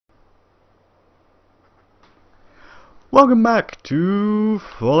Welcome back to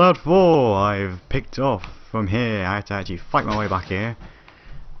Fallout 4. I've picked off from here. I had to actually fight my way back here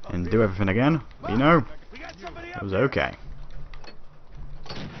and do everything again. But you know, it was okay.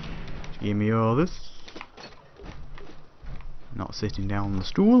 Give me all this. Not sitting down on the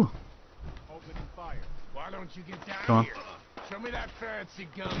stool. Opening fire. Why don't you get down Come on. here? Show me that fancy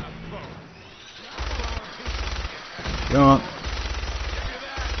gun up close. Come on.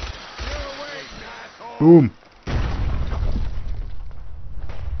 You're awake, asshole. Boom.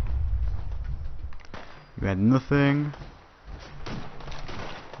 You had nothing.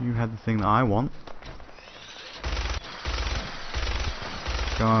 You had the thing that I want.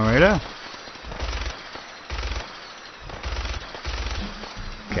 Come on, Raider.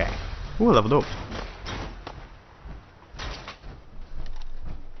 Okay. Ooh, leveled up.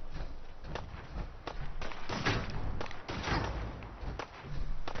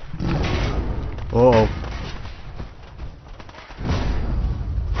 Uh-oh.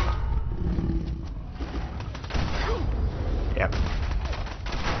 Yep.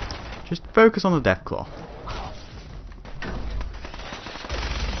 Just focus on the Deathclaw.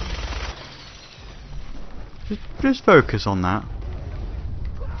 Just focus on that.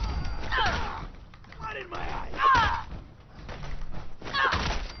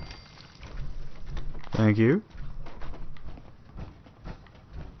 Thank you.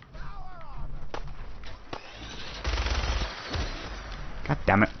 God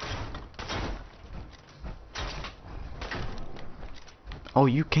damn it. Oh,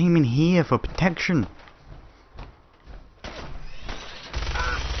 you came in here for protection.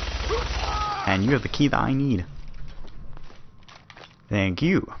 And you have the key that I need. Thank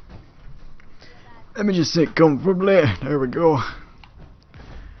you. Let me just sit comfortably. There we go.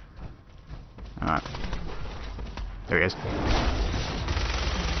 Alright. There he is.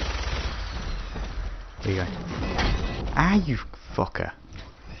 There you go. Ah, you fucker.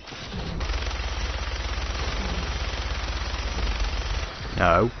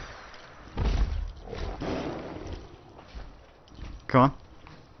 No. Come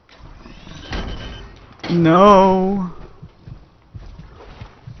on. No.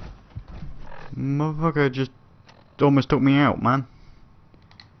 Motherfucker just almost took me out, man.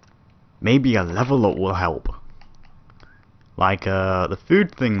 Maybe a level up will help. Like the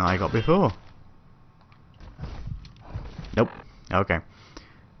food thing that I got before. Nope. Okay.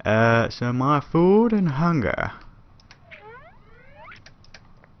 So my food and hunger.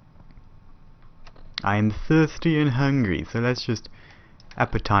 I am thirsty and hungry, so let's just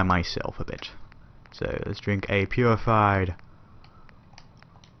appetite myself a bit. So let's drink a purified.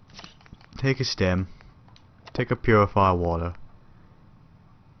 Take a stem. Take a purified water.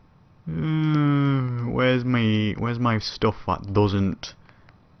 Where's my stuff that doesn't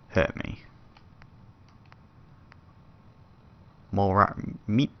hurt me? More rat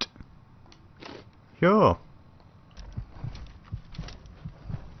meat. Sure.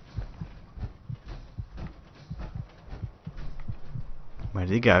 Where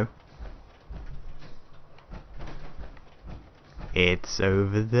did he go? It's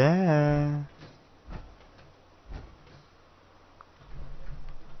over there.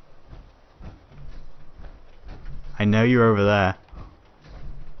 I know you're over there.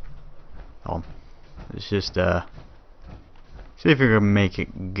 Hold on. Let's just see if we can make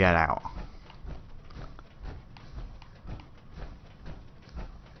it get out.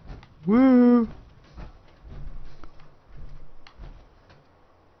 Woo!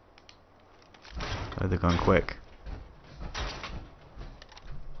 Oh, they're going quick.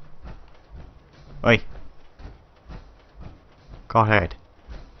 Oi! Go ahead.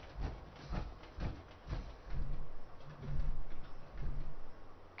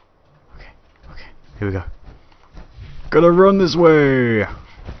 Okay, here we go. Gotta run this way!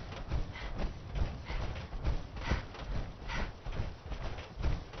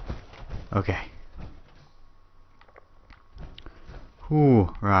 Okay.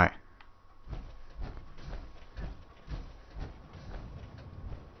 Ooh, right.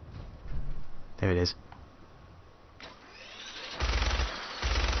 There it is.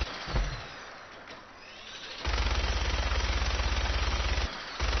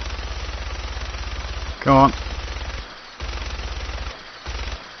 Come on.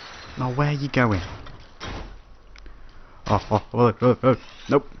 Now where are you going? Oh.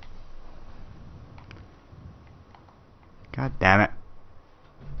 Nope. God damn it.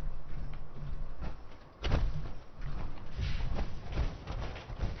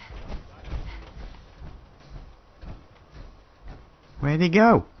 Where'd he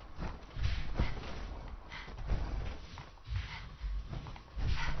go?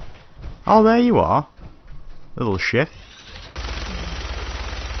 Oh, there you are. Little shift.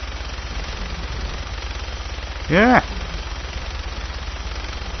 Yeah.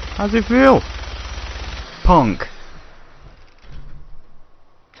 How's it feel? Punk.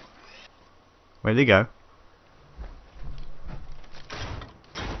 Where'd he go?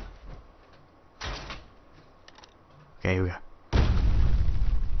 Okay, here we go.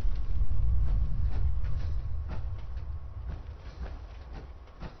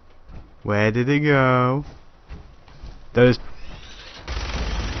 Where did he go? Those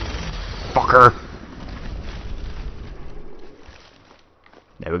fucker.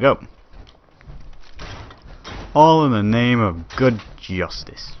 There we go. All in the name of good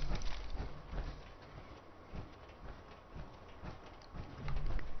justice.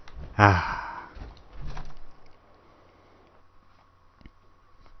 Ah.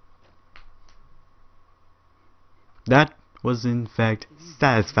 That was in fact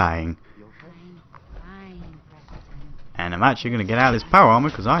satisfying. And I'm actually going to get out of this power armor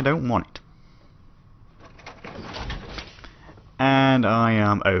because I don't want it. And I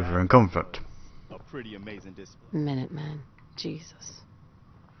am over in comfort. A pretty amazing display. Minuteman. Jesus.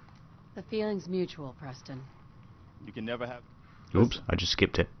 The feeling's mutual, Preston. You can never have... Oops, I just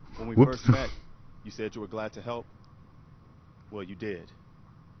skipped it. When we Whoops. first met, you said you were glad to help. Well, you did.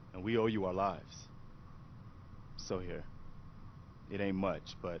 And we owe you our lives. So here. It ain't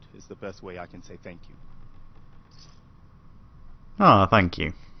much, but it's the best way I can say thank you. Ah, thank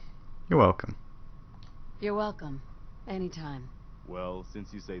you. You're welcome. You're welcome. Anytime. Well, since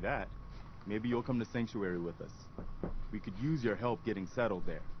you say that, maybe you'll come to Sanctuary with us. We could use your help getting settled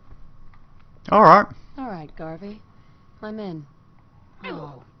there. Alright. Alright, Garvey. I'm in.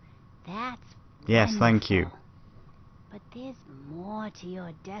 Oh, that's Yes, thank you. wonderful. But there's more to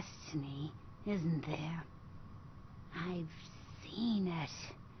your destiny, isn't there? I've seen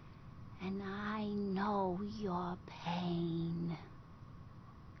it, and I know your pain.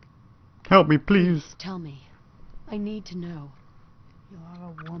 Help me, please. Tell me. I need to know. You're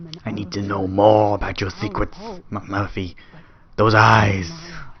a woman. I need to only. know more about your secrets, Murphy. Those eyes.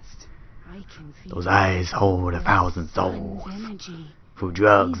 Lost. I can feel Those eyes hold a the 1,000 sun's souls energy. through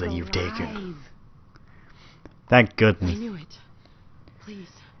drugs He's that you've taken. alive. Thank I goodness. knew it. Please,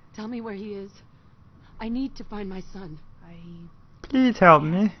 tell me where he is. I need to find my son. Please help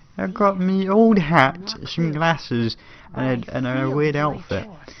me. I've got me old hat, some glasses, and a weird outfit.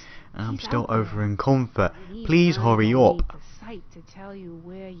 And I'm still over in comfort. Please hurry up. The sight to tell you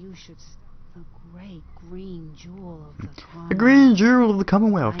where you should the great green jewel of the The green jewel of the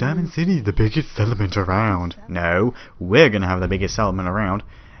Commonwealth, Diamond City, the biggest settlement around. No, we're gonna have the biggest settlement around.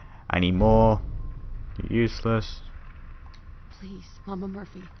 I need more. Useless. Please, Mama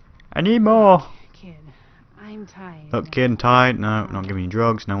Murphy. I need more. Kid, I'm tired. Look, kid, tired. No, not giving you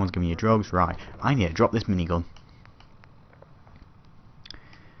drugs. No one's giving you drugs. Right. I need to drop this minigun.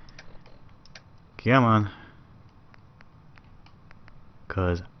 Come on.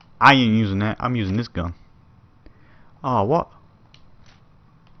 Cause I ain't using that. I'm using this gun. Oh, what?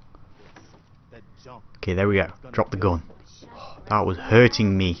 That junk. Okay, there we go. Drop the gun. That was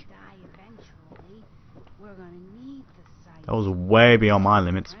hurting me. We're gonna need the sight. That was way beyond my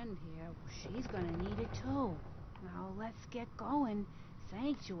limits. Friend here, she's gonna need it too. Now let's get going.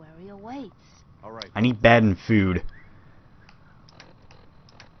 Sanctuary awaits. All right. I need bed and food.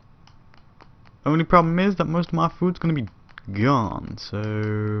 Only problem is that most of my food's gonna be gone,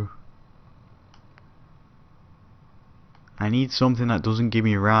 so I need something that doesn't give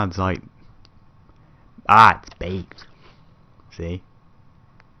me rads like it's baked. See?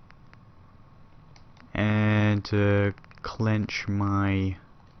 And to clench my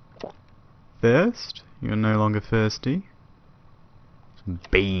thirst, you're no longer thirsty. Some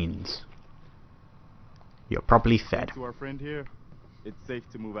beans. You're properly fed. To our friend here, it's safe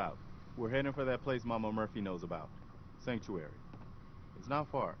to move out. We're heading for that place Mama Murphy knows about. Sanctuary. It's not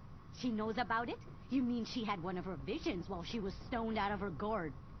far. She knows about it? You mean she had one of her visions while she was stoned out of her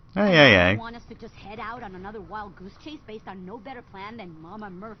gourd? Hey. You want us to just head out on another wild goose chase based on no better plan than Mama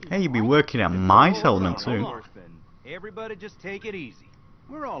Murphy? Hey, you'll be working at my settlement soon. Everybody just take it easy.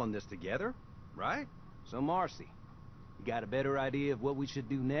 We're all in this together, right? So Marcy, you got a better idea of what we should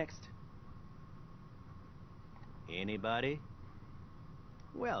do next? Anybody?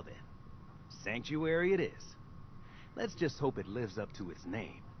 Well then, Sanctuary it is. Let's just hope it lives up to its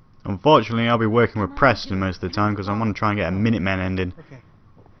name. Unfortunately, I'll be working with Preston most of the time because I want to try and get a Minutemen ending.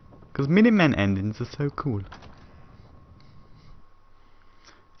 Because Minutemen endings are so cool.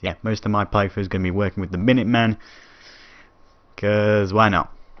 Yeah, most of my playthrough is going to be working with the Minutemen. Because why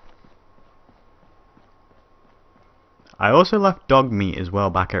not? I also left dog meat as well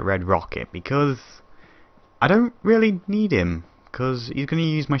back at Red Rocket because I don't really need him, because he's going to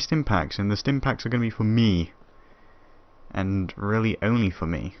use my stim packs, and the stim packs are going to be for me. And really only for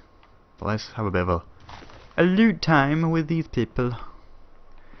me. But let's have a bit of a loot time with these people.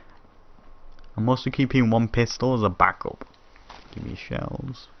 I'm also keeping one pistol as a backup. Give me your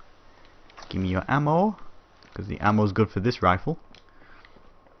shells. Give me your ammo, because the ammo is good for this rifle.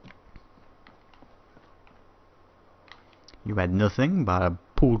 You had nothing but a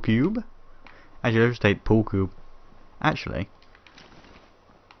pool cube. Actually, I'll just take the pool cube. Actually,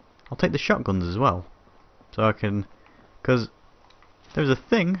 I'll take the shotguns as well. So I can... Because there's a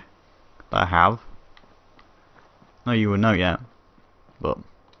thing that I have. No, you wouldn't know yet. But...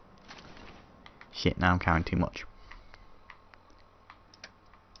 Shit, now I'm counting too much.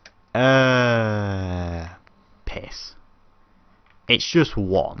 Piss. It's just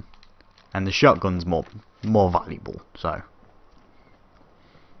one. And the shotgun's more valuable, so...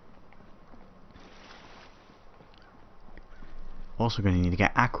 Also going to need to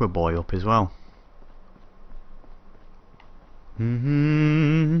get Aqua Boy up as well.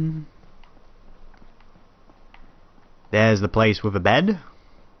 There's the place with a bed.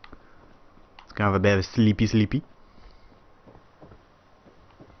 It's gonna have a bit of a sleepy.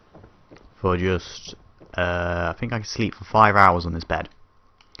 For just, I think I can sleep for 5 hours on this bed.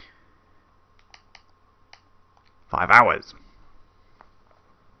 5 hours.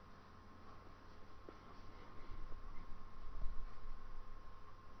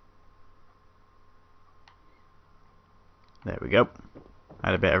 There we go.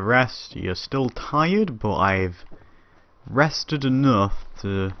 Had a bit of rest. You're still tired, but I've rested enough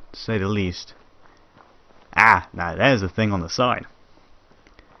to say the least. Ah, now there's the thing on the side.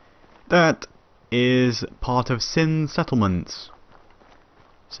 That is part of Sin Settlements.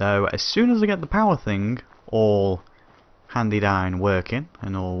 So as soon as I get the power thing all handy down working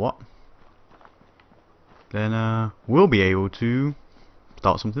and all what, then we'll be able to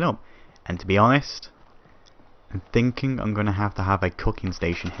start something up. And to be honest, I'm thinking I'm going to have a cooking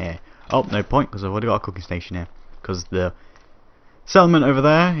station here. Oh, no point, because I've already got a cooking station here. Because the settlement over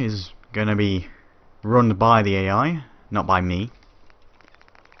there is going to be run by the AI, not by me.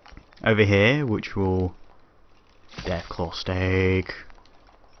 Over here, which will... Deathclaw steak.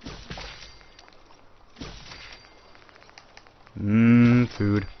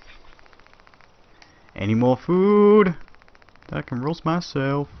 Food. Any more food? I can roast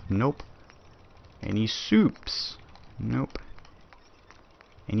myself. Nope. Any soups? Nope.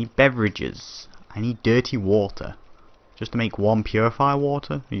 Any beverages? I need dirty water. Just to make one purifier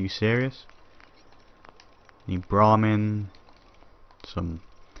water? Are you serious? Need Brahmin. Some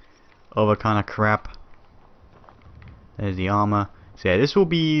other kind of crap. There's the armor. So yeah, this will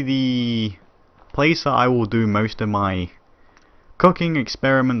be the place that I will do most of my cooking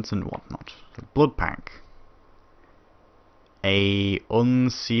experiments and whatnot. So blood pack. A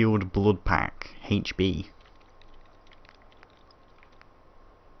unsealed blood pack. HB.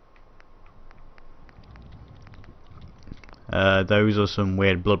 Those are some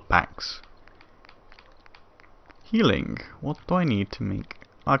weird blood packs. Healing. What do I need to make?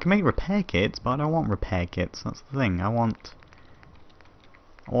 I can make repair kits, but I don't want repair kits. That's the thing. I want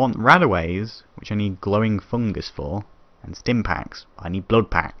Radaways, which I need glowing fungus for, and stim packs. I need blood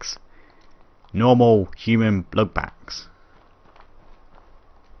packs. Normal human blood packs.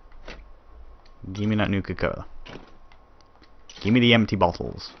 Give me that Nuka-Cola. Give me the empty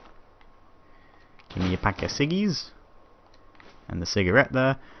bottles. Give me a pack of ciggies. And the cigarette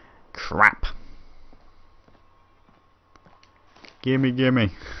there. Crap.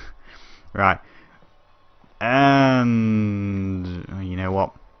 Gimme. Right. And... you know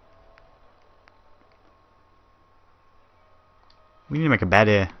what? We need to make a bed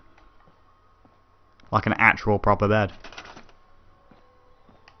here. Like an actual proper bed.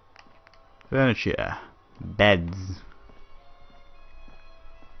 Furniture. Beds.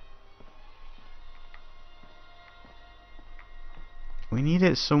 We need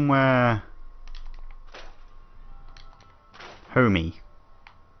it somewhere homey.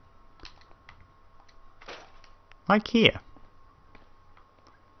 Like here.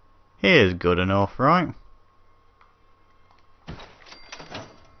 Here's good enough, right?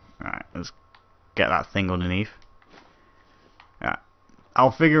 Right, let's get that thing underneath. Right,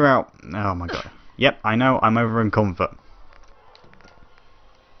 I'll figure out... Oh my god. Yep, I know, I'm over in comfort.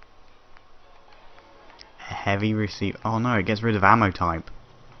 A heavy receiver. Oh no, it gets rid of ammo type.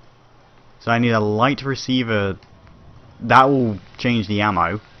 So I need a light receiver. That will change the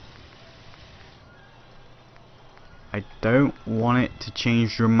ammo. I don't want it to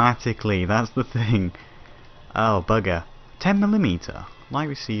change dramatically, that's the thing. Oh, bugger. 10mm. Light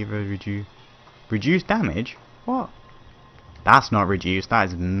receiver, reduce. Reduced damage? What? That's not reduced, that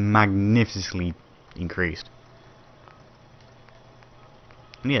is magnificently increased.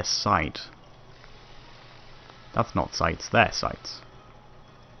 Only a sight. That's not sights, they're sights.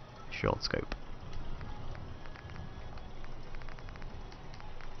 Short scope.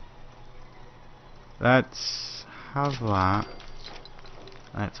 Let's have that.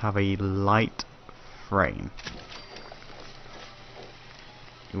 Let's have a light frame.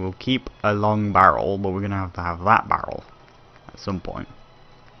 We'll keep a long barrel, but we're gonna have to have that barrel at some point.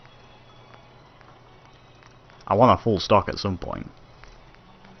 I want a full stock at some point.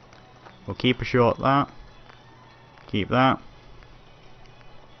 We'll keep a short that. Keep that.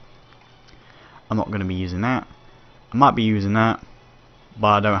 I'm not gonna be using that. I might be using that, but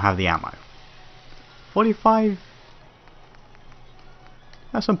I don't have the ammo. 45.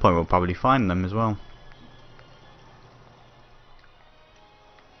 At some point we'll probably find them as well.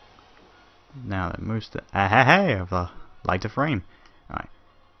 Now that most of the lighter frame. Alright.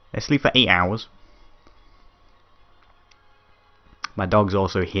 Let's sleep for 8 hours. My dog's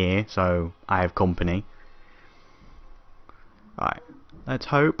also here, so I have company. Alright. Let's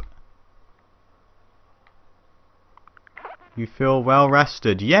hope you feel well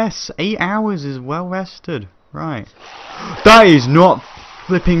rested. Yes, 8 hours is well rested. Right. That is not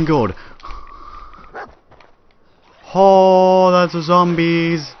flipping good. Oh, that's the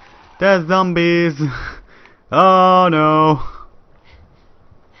zombies. There's zombies. Oh no.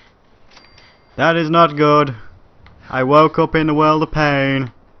 That is not good. I woke up in a world of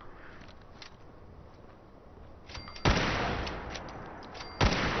pain.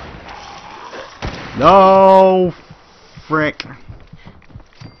 No. Frick.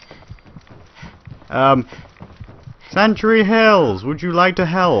 Century Hills, would you like to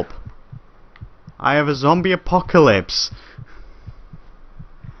help? I have a zombie apocalypse.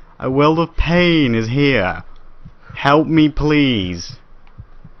 A world of pain is here. Help me, please.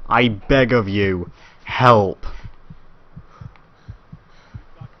 I beg of you. Help.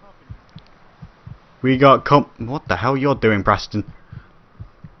 We got what the hell you're doing, Preston?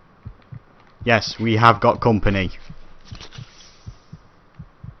 Yes, we have got company.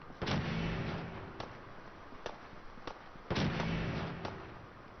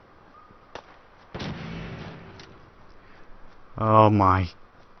 Oh my.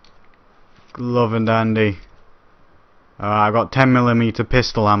 Love and dandy. I've got 10mm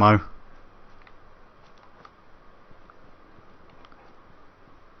pistol ammo.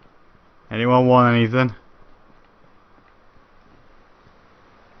 Anyone want anything?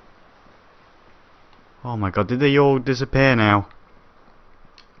 Oh my god, did they all disappear now?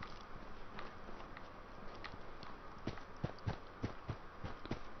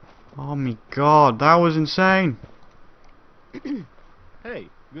 Oh my god, that was insane. Hey,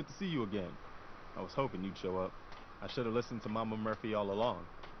 good to see you again. I was hoping you'd show up. I should have listened to Mama Murphy all along.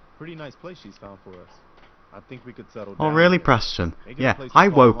 Pretty nice place she's found for us. I think we could settle down. Oh really, here. Preston? Make it a Yeah, place to I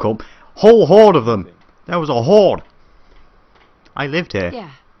call woke home. up. Whole horde of them. There was a horde. I lived here.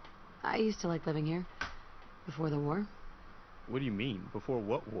 Yeah. I used to like living here. Before the war. What do you mean? Before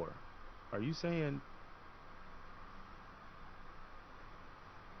what war? Are you saying...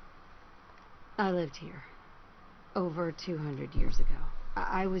 I lived here. Over 200 years ago.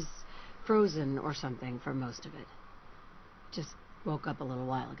 I was frozen or something for most of it. Just woke up a little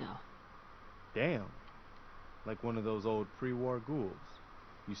while ago. Damn. Like one of those old pre-war ghouls.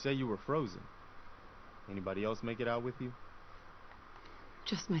 You say you were frozen. Anybody else make it out with you?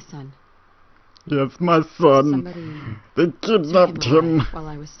 Just my son. Yes, my son. Somebody They took kidnapped him him. away while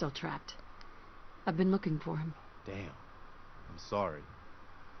I was still trapped. I've been looking for him. Damn. I'm sorry.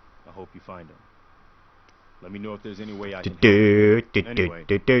 I hope you find him. Let me know if there's any way I can help. Anyway,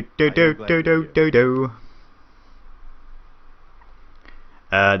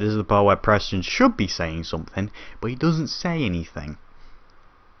 this is the part where Preston should be saying something, but he doesn't say anything.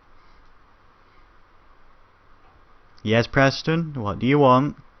 Yes, Preston, what do you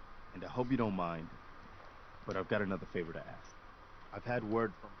want? And I hope you don't mind, but I've got another favor to ask. I've had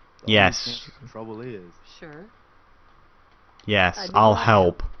word from... the Yes. only thing the trouble is... Sure. Yes, I'll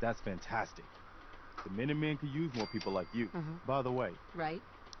help. That's fantastic. The Minutemen could use more people like you. Mhm. By the way, Right?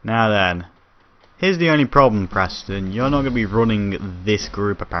 Now then, here's the only problem, Preston. You're not going to be running this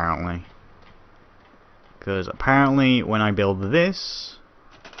group, apparently. Because apparently, when I build this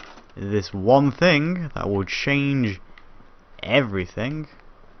one thing that will change everything,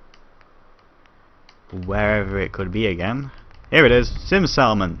 wherever it could be again. Here it is, Sim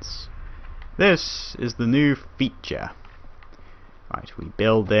Settlements. This is the new feature. Right, we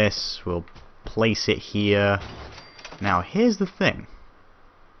build this, we'll place it here. Now here's the thing.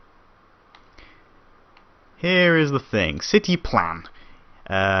 here is the thing. City plan.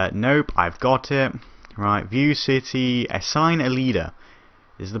 Nope, I've got it. Right, view city, assign a leader.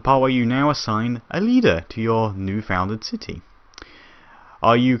 This is the part where you now assign a leader to your new founded city.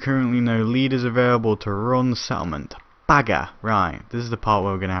 Are you currently no leaders available to run settlement? Bagger. Right, this is the part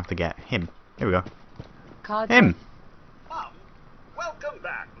where we're going to have to get him. Here we go. Him. Mum, welcome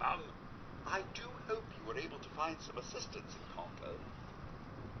back, Mum. I do hope you were able to find some assistance in Congo.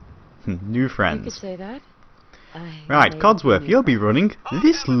 New You could friends. say that. Right, Codsworth, you'll be running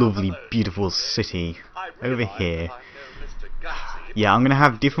this lovely, beautiful city over here. Yeah, I'm going to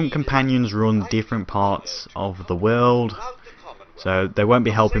have different companions run different parts of the world, so they won't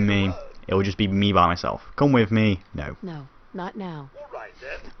be helping me. It will just be me by myself. Come with me. No. No, not now. All right,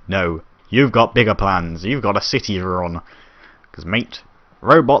 then. No. You've got bigger plans. You've got a city to run. Because, mate,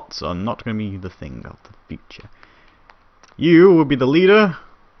 robots are not going to be the thing of the future. You will be the leader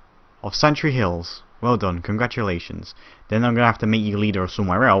of Sanctuary Hills. Well done. Congratulations. Then I'm going to have to make you leader of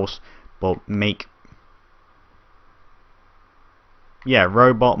somewhere else, but make... yeah,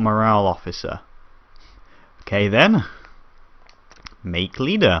 robot morale officer. Okay, then. Make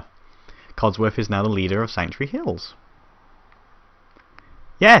leader. Codsworth is now the leader of Sanctuary Hills.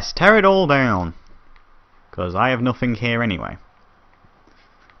 Yes, tear it all down. Because I have nothing here anyway.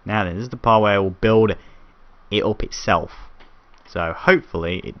 Now then, this is the part where it will build it up itself. So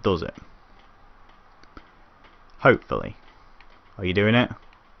hopefully it does it. Hopefully. Are you doing it?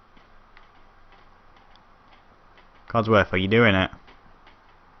 Codsworth, are you doing it?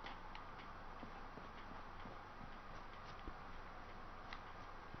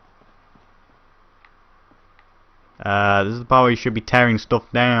 This is the part where you should be tearing stuff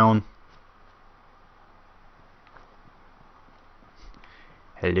down.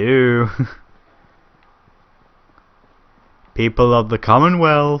 Hello? People of the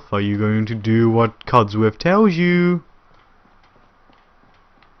Commonwealth, are you going to do what Codsworth tells you?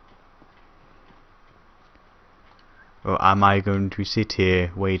 Or am I going to sit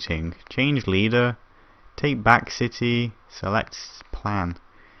here waiting? Change leader. Take back city. Select plan.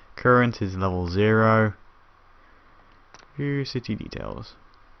 Current is level 0. View city details.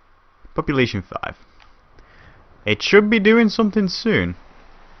 Population 5. It should be doing something soon.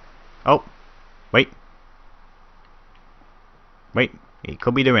 Oh, wait. Wait, it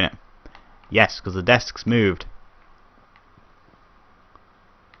could be doing it. Yes, because the desk's moved.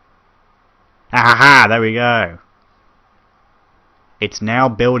 Ha ha ha, there we go. It's now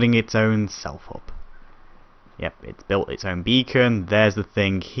building its own self up. Yep, it's built its own beacon. There's the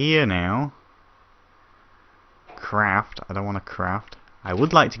thing here now. Craft. I don't want to craft. I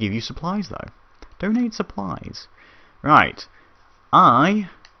would like to give you supplies though. Donate supplies. Right. I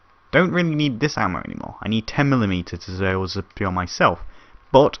don't really need this ammo anymore. I need 10mm to able to secure myself.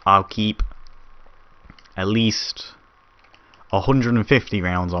 But I'll keep at least 150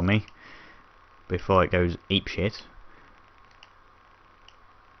 rounds on me before it goes apeshit.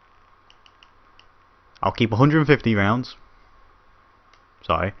 I'll keep 150 rounds.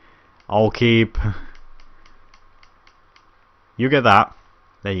 Sorry. I'll keep... you get that.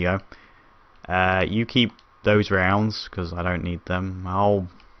 There you go. You keep those rounds, because I don't need them.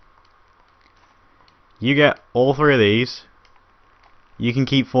 You get all 3 of these. You can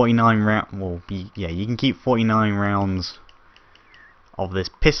keep 49 rounds. Well, yeah, you can keep 49 rounds of this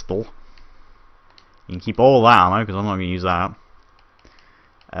pistol. You can keep all that ammo, because I'm not going to use that.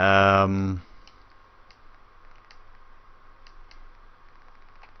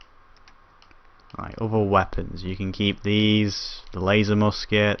 Right, other weapons. You can keep these, the laser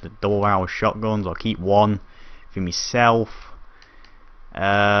musket, the double barrel shotguns. I'll keep one for myself.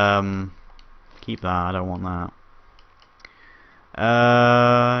 Keep that, I don't want that.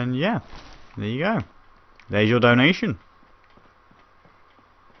 And yeah, there you go. There's your donation.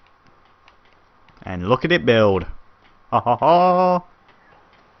 And look at it build. Ha ha ha.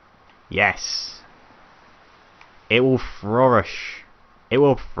 Yes. It will flourish. It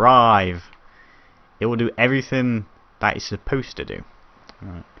will thrive. It will do everything that it's supposed to do.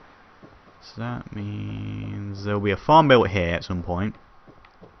 Right. So that means there'll be a farm built here at some point.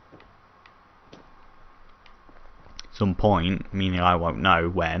 Some point, meaning I won't know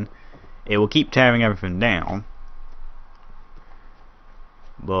when. It will keep tearing everything down.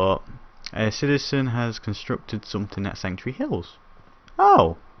 But a citizen has constructed something at Sanctuary Hills.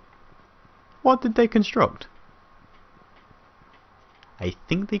 Oh! What did they construct? I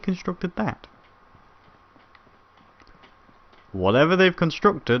think they constructed that. Whatever they've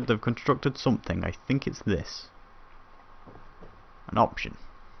constructed something. I think it's this. An option.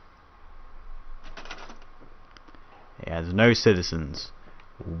 It has no citizens.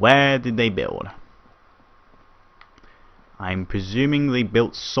 Where did they build? I'm presuming they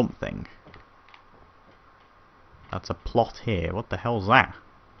built something. That's a plot here. What the hell's that?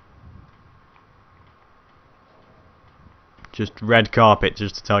 Just red carpet,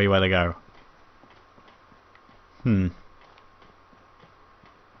 just to tell you where to go.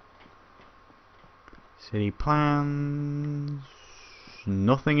 City plans.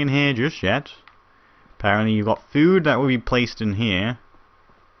 Nothing in here just yet. Apparently you've got food that will be placed in here.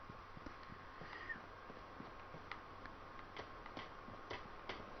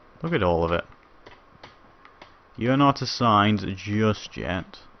 Look at all of it. You're not assigned just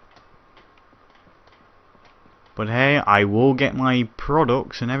yet. But hey, I will get my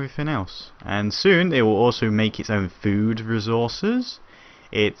products and everything else. And soon it will also make its own food resources,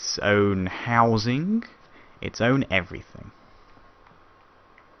 its own housing, its own everything.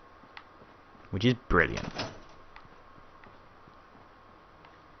 Which is brilliant.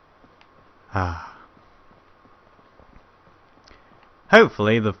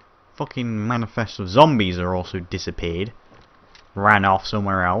 Hopefully the fucking manifest of zombies are also disappeared. Ran off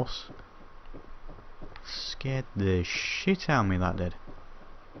somewhere else. Scared the shit out of me, that did.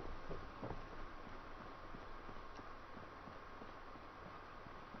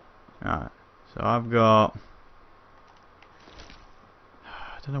 Alright, so I've got...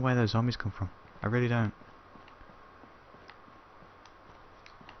 I don't know where those zombies come from. I really don't.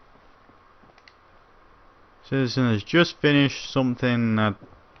 Citizen has just finished something at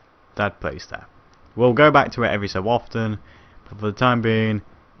that place there. We'll go back to it every so often, but for the time being,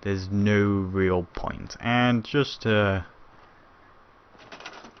 there's no real point. And just to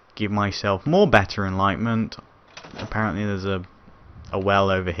give myself more better enlightenment, apparently there's a well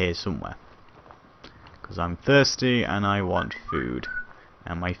over here somewhere. Because I'm thirsty and I want food.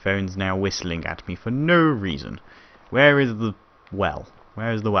 And my phone's now whistling at me for no reason. Where is the well?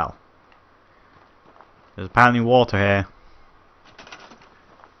 Where is the well? There's apparently water here.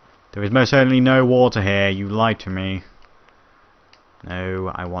 There is most certainly no water here. You lied to me. No,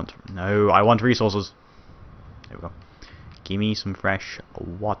 I want resources. There we go. Give me some fresh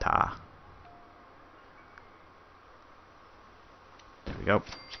water. There we go.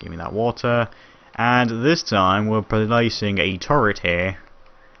 Just give me that water. And this time we're placing a turret here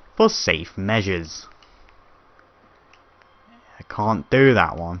for safe measures. I can't do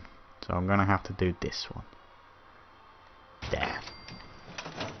that one, so I'm gonna have to do this one. There.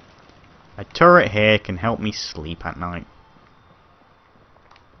 A turret here can help me sleep at night.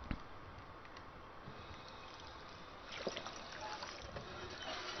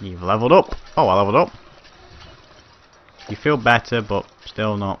 You've leveled up. Oh, I leveled up. You feel better, but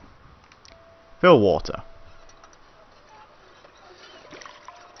still not. Fill water.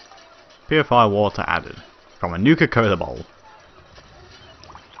 Purify water added. From a Nuka-Cola bowl.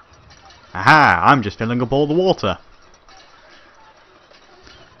 Aha! I'm just filling up all the water.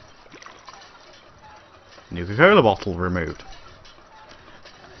 Nuka-Cola bottle removed.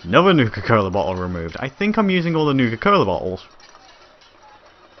 Another Nuka-Cola bottle removed. I think I'm using all the Nuka-Cola bottles.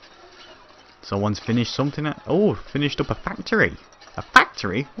 Someone's finished something. Finished up a factory. A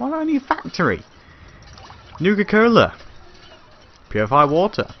factory? Why do I need a factory? Nuka-Cola. Purify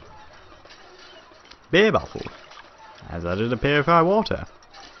water. Beer bottle. Has added a purify water.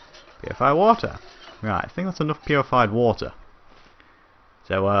 Purify water. Right, I think that's enough purified water.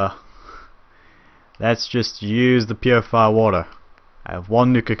 So, let's just use the purify water. I have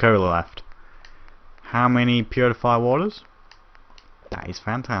one Nuka-Cola left. How many purify waters? That is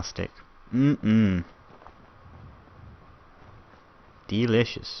fantastic.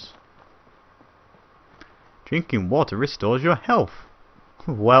 Delicious. Drinking water restores your health.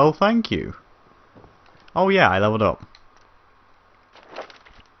 Well, thank you. Oh yeah, I leveled up.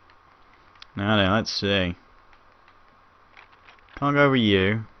 Now then, let's see. Can't go over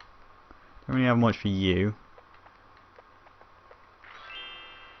you. Don't really have much for you.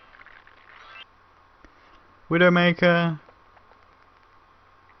 Widowmaker.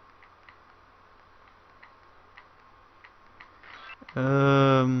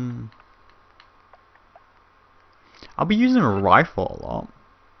 I'll be using a rifle a lot.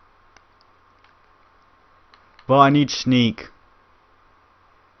 But I need sneak.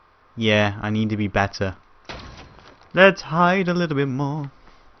 Yeah, I need to be better. Let's hide a little bit more.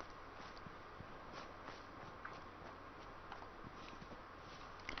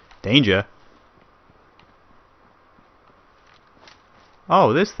 Danger.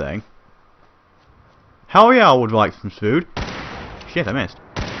 Oh, this thing. Hell yeah, I would like some food. Shit, I missed.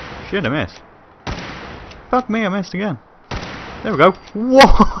 Shit, I missed. Fuck me, I missed again. There we go.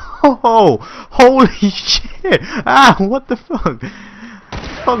 Whoa! Holy shit! Ah, what the fuck?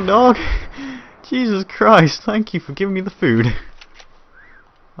 Fuck, dog. Jesus Christ, thank you for giving me the food.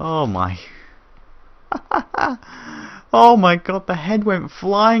 Oh my. Oh my god, the head went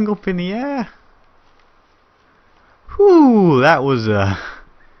flying up in the air. Whew, that was a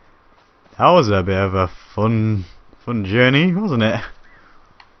bit of a fun journey, wasn't it?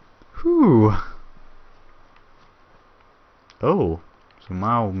 Whew. Oh, some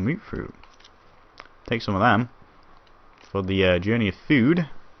mild meat fruit. Take some of them for the journey of food.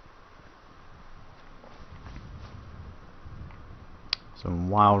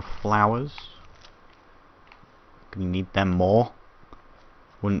 Some wild flowers. Gonna need them more.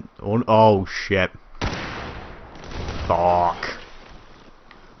 Oh shit. Fuck.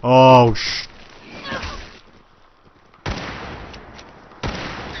 Oh sh.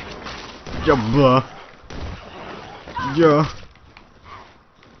 Yeah. Yeah.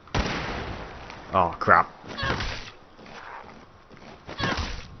 Oh crap.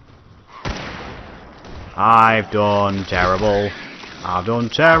 I've done terrible. I've done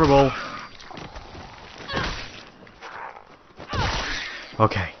terrible.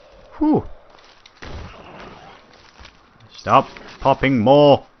 Okay. Whew. Stop popping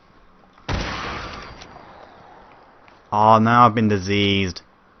more. Oh, now I've been diseased.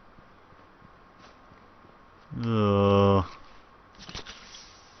 Ugh.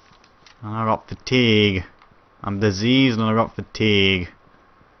 I got fatigue. I'm diseased and I got fatigue.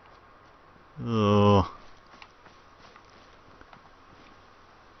 Ugh.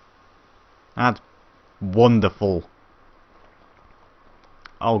 That's wonderful.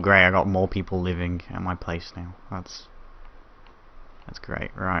 Oh great, I got more people living at my place now. That's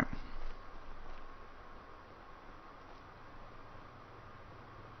great, right.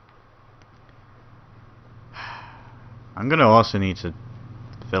 I'm gonna also need to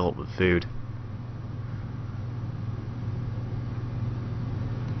fill up with food.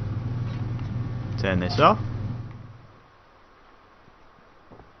 Turn this off.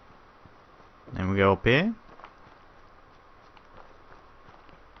 Then we go up here.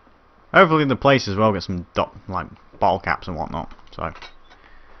 Hopefully in the place as well get some like bottle caps and whatnot. So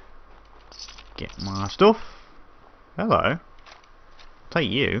let's get my stuff. Hello. Take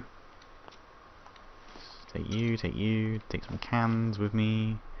you. Take you. Take some cans with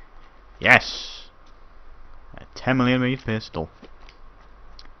me. Yes. A 10mm pistol.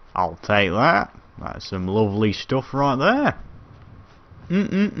 I'll take that. That's some lovely stuff right there.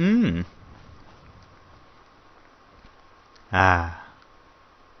 Ah.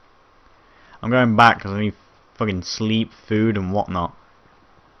 I'm going back because I need fucking sleep, food and whatnot.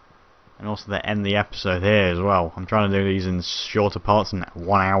 And also to end the episode here as well. I'm trying to do these in shorter parts and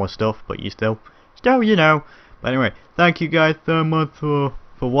 1 hour stuff, but you still you know. But anyway, thank you guys so much for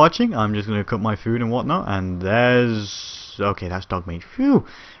watching. I'm just going to cook my food and whatnot. And there's... okay, that's dog meat. Phew.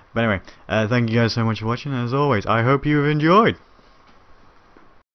 But anyway, thank you guys so much for watching. As always, I hope you've enjoyed.